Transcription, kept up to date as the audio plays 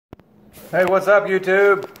Hey, what's up,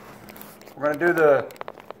 YouTube? We're gonna do the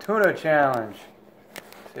tuna challenge.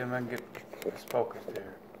 See if I can get this focused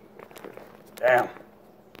here. Damn,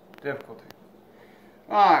 difficulty.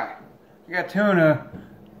 All right, you got tuna.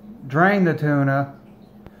 Drain the tuna,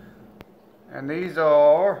 and these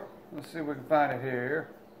are. Let's see if we can find it here.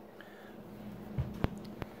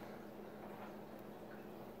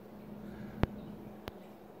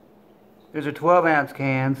 These are 12-ounce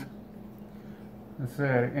cans. That's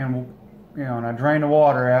it, and and I drain the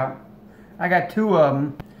water out. I got two of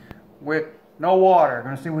them with no water.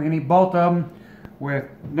 Gonna see if we can eat both of them with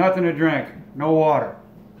nothing to drink, no water.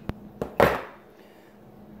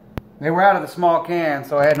 They were out of the small cans,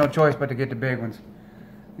 so I had no choice but to get the big ones.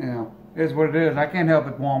 You know, it is what it is. I can't help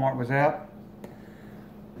it. Walmart was out.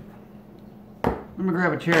 Let me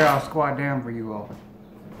grab a chair. I'll squat down for you all.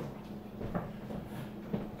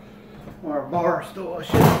 Or a bar stool, I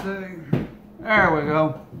should say. There we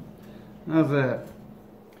go. How's that?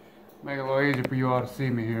 Make it a little easier for you all to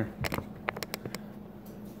see me here.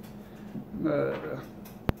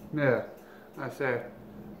 Yeah, I said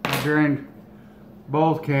I drained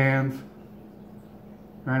both cans.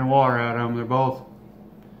 Drained the water out of them. They're both.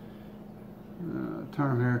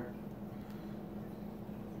 Turn here.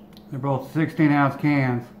 They're both 16-ounce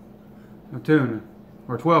cans of tuna,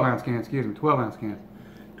 or 12-ounce cans. Excuse me, 12-ounce cans.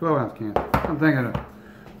 12-ounce cans. I'm thinking of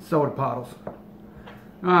soda bottles.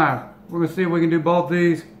 Alright, we're going to see if we can do both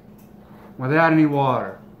these without any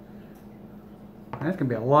water. That's going to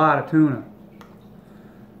be a lot of tuna.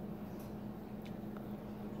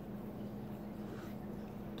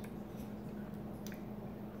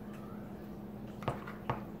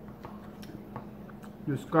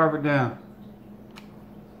 Just scarf it down.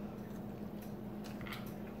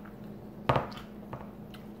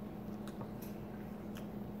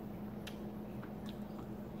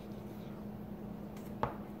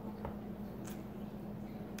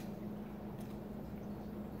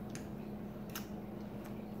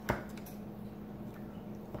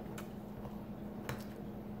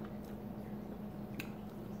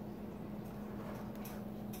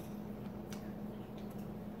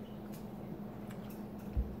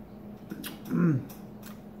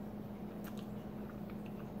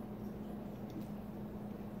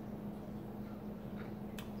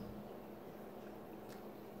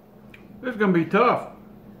 This is going to be tough.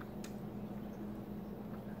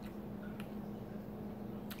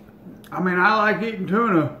 I mean, I like eating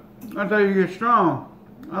tuna. That's how you get strong.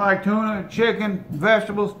 I like tuna, chicken,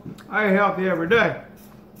 vegetables. I eat healthy every day.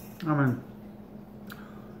 I mean,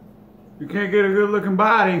 you can't get a good looking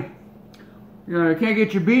body. You know, you can't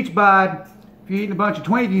get your beach bod if you're eating a bunch of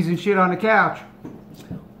Twinkies and shit on the couch.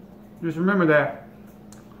 Just remember that.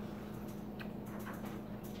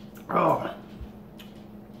 Oh.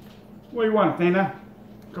 What do you want, Tina?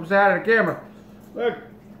 Come say hi to the camera. Look,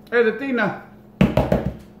 there's a Tina.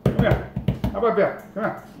 Come here. How about that? Come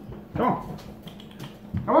here. Come on.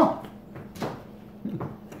 Come on.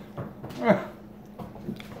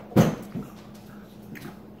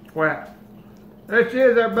 Quack. There she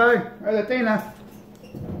is, everybody. There's a Tina.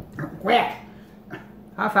 Quack.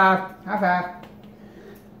 High five. High five.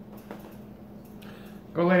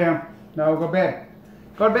 Go lay down. No, go to bed.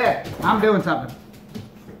 Go to bed. I'm doing something.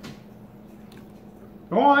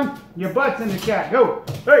 Go on. Your butt's in the chat. Go.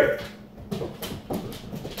 Hey.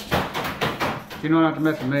 You know not to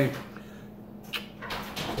mess with me.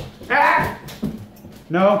 Ah!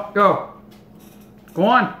 No. Go. Go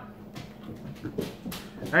on.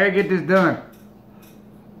 I gotta get this done.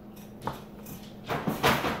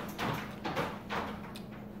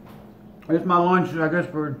 It's my lunch, I guess,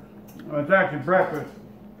 it's actually breakfast.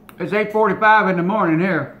 It's 8:45 in the morning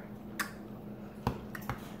here.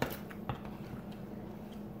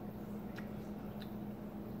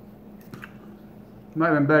 Might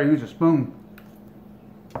have been better to use a spoon.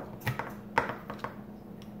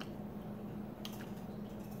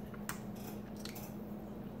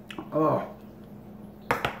 Oh.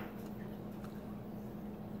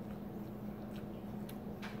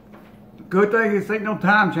 Good thing this ain't no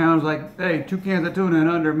time challenge like, hey, 2 cans of tuna in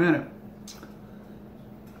under a minute.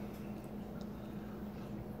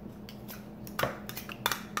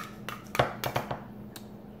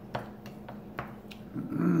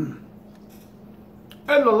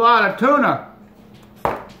 That's a lot of tuna.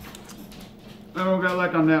 I don't got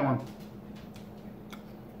left on that one.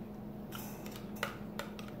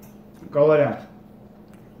 Go lay down.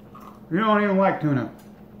 You don't even like tuna.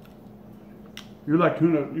 You like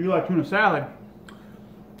tuna salad,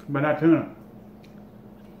 but not tuna.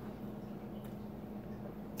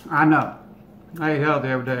 I know. I eat healthy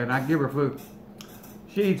every day, and I give her food.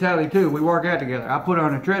 She eats healthy too. We work out together. I put her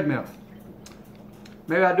on a treadmill.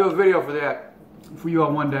 Maybe I'll do a video for that for you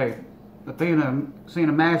all one day. Athena seeing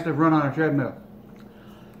a mastiff run on a treadmill.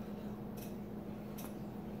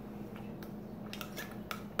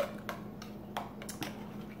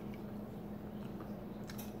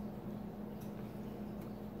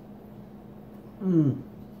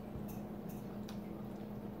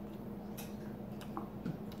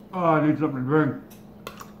 Oh, I need something to drink.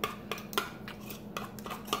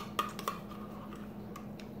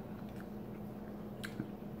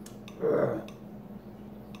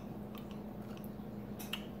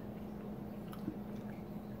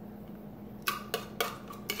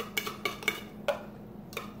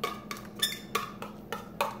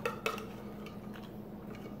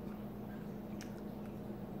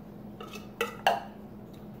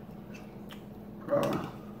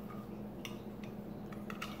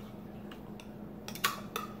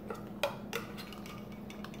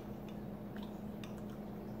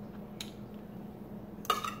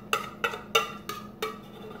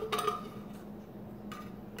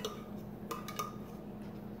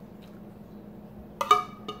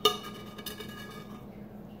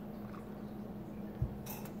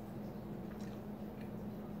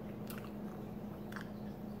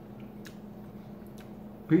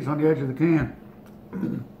 Piece on the edge of the can.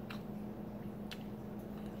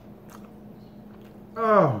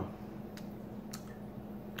 Oh.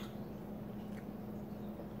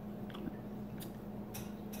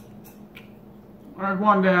 There's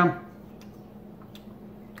one down.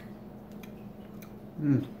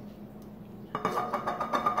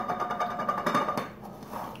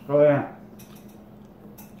 Oh yeah.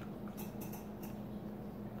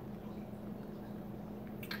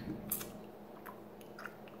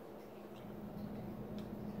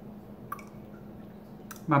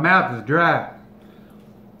 My mouth is dry.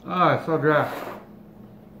 Oh, it's so dry.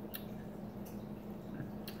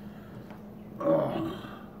 Oh.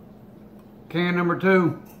 Can number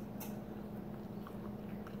 2.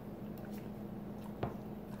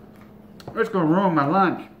 It's gonna ruin my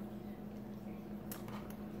lunch.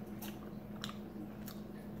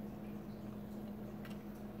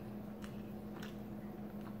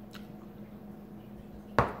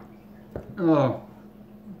 Oh,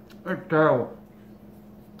 it's terrible.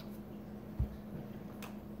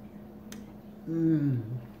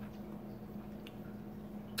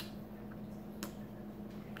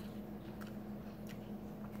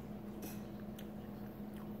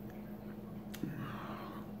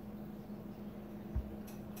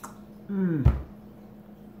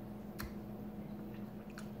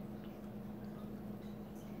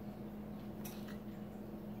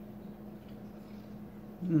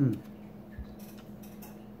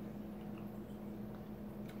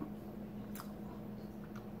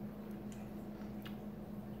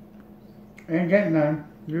 Ain't getting none.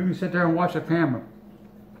 You can sit there and watch the camera.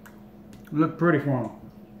 Look pretty for them.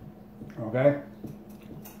 Okay?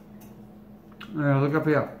 Look up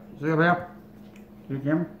here. See up here? See the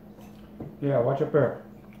camera? Yeah, watch up there.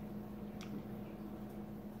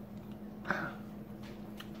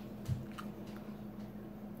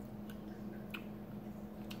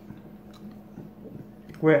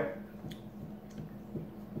 Quit.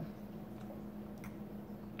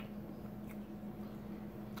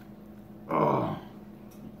 Oh.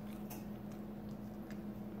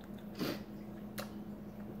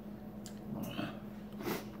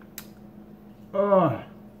 Oh.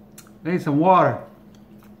 Need some water.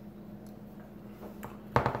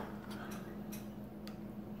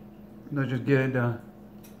 Let's just get it done.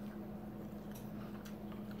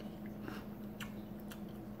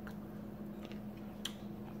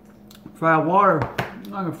 If I have water,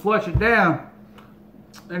 I can flush it down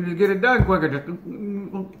and just get it done quicker. Just, you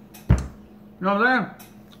know what I'm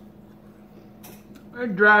saying?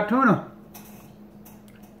 It's dry tuna.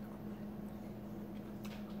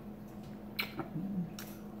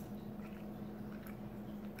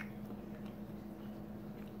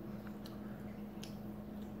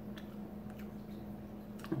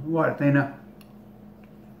 What, Athena?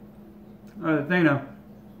 Athena.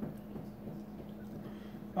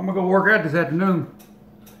 I'm gonna go work out this afternoon.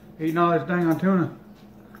 Eating all this dang on tuna.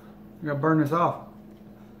 I gotta burn this off.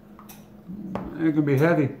 It can be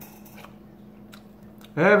heavy.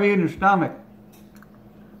 Heavy in your stomach.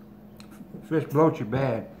 Fish bloats you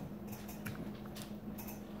bad.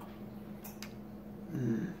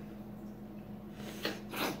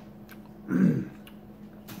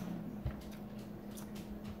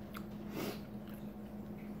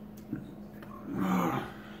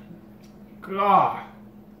 God.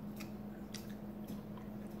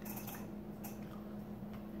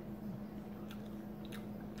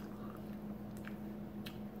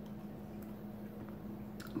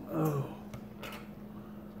 Oh.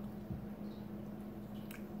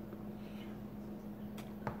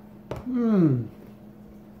 Mmm.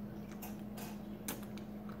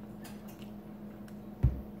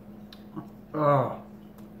 Oh.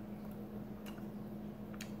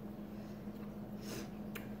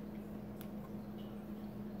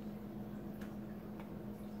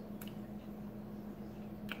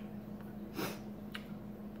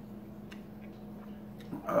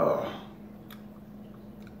 Oh.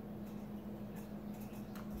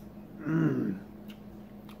 Mmm.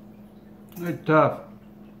 It's tough.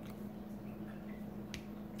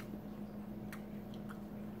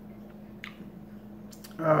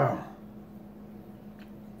 Oh.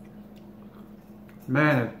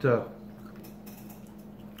 Man, it's tough.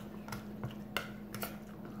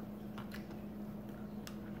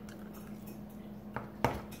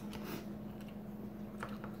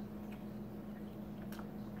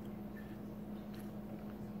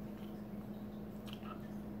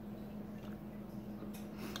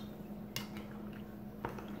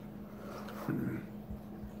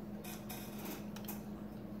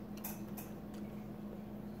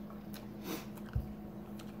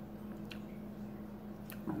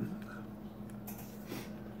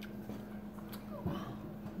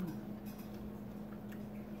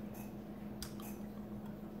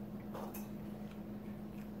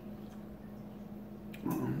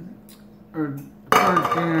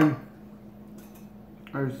 First can,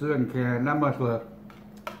 or second can, not much left.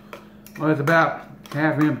 Well, it's about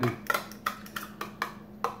half empty.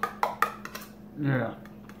 Yeah.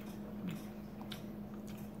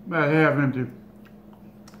 About half empty.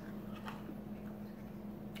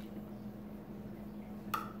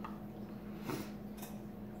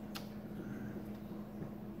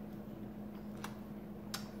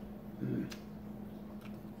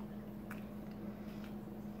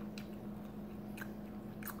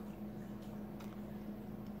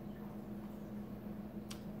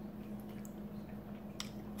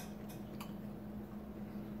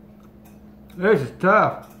 This is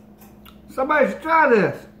tough. Somebody should try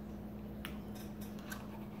this.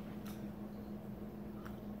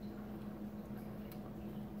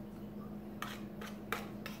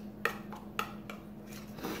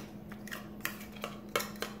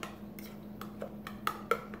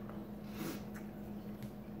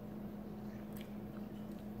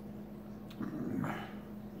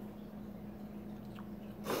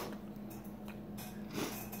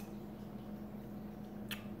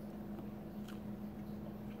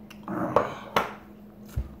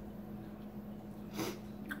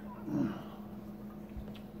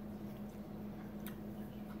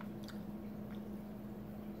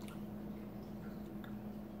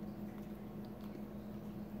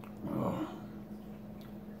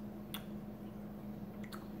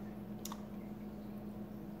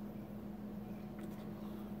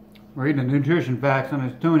 Reading the nutrition facts on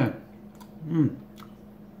this tuna.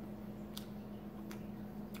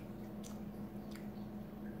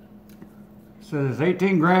 Says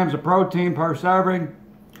 18 grams of protein per serving,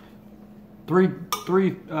 three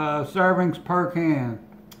servings per can.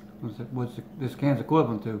 What's this can's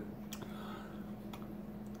equivalent to?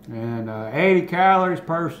 And 80 calories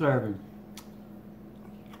per serving.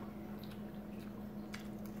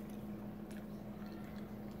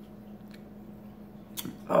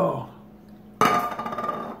 Oh.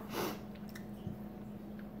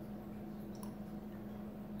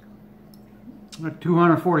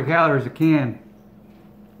 240 calories a can.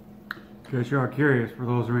 In case you are curious, for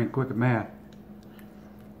those who ain't quick at math.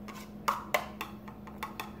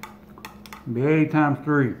 It'd be 80 times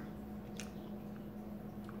 3.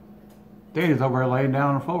 Dana's over there laying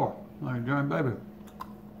down on the floor like a giant baby.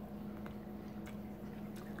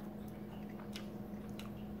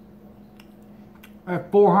 That's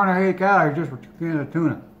 480 calories just for 2 cans of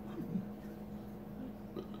tuna.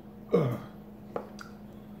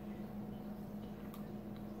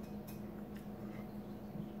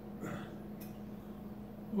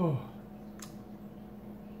 Oh.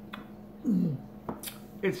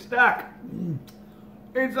 It's stuck.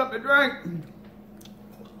 Need something to drink.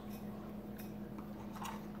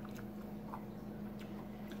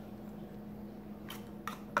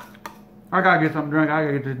 I gotta get something to drink. I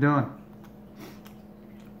gotta get this done.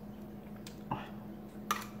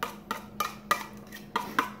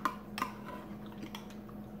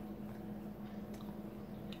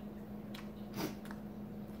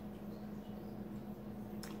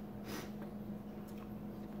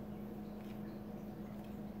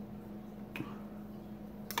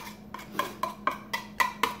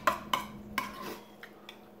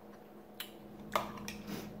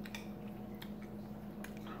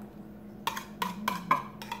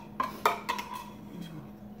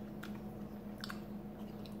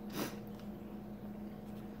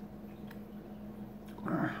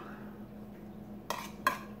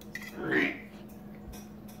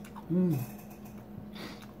 I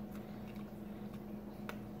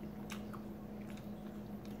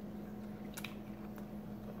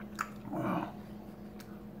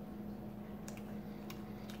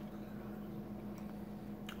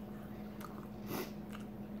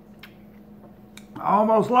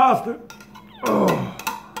almost lost it. Oh.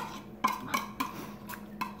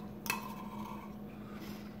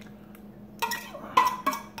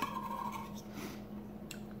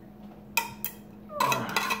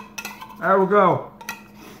 There we go.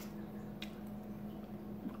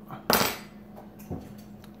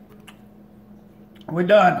 We're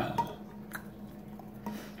done.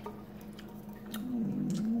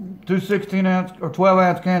 2 16-ounce or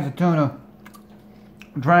 12-ounce cans of tuna.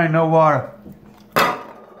 Drain, no water.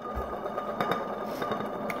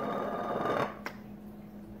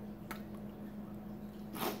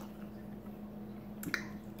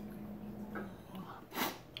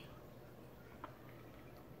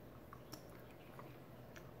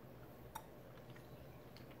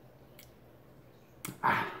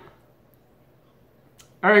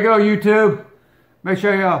 There you go, YouTube. Make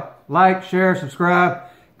sure you like, share, subscribe,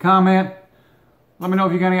 comment. Let me know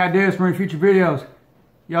if you got any ideas for any future videos.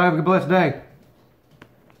 Y'all have a blessed day.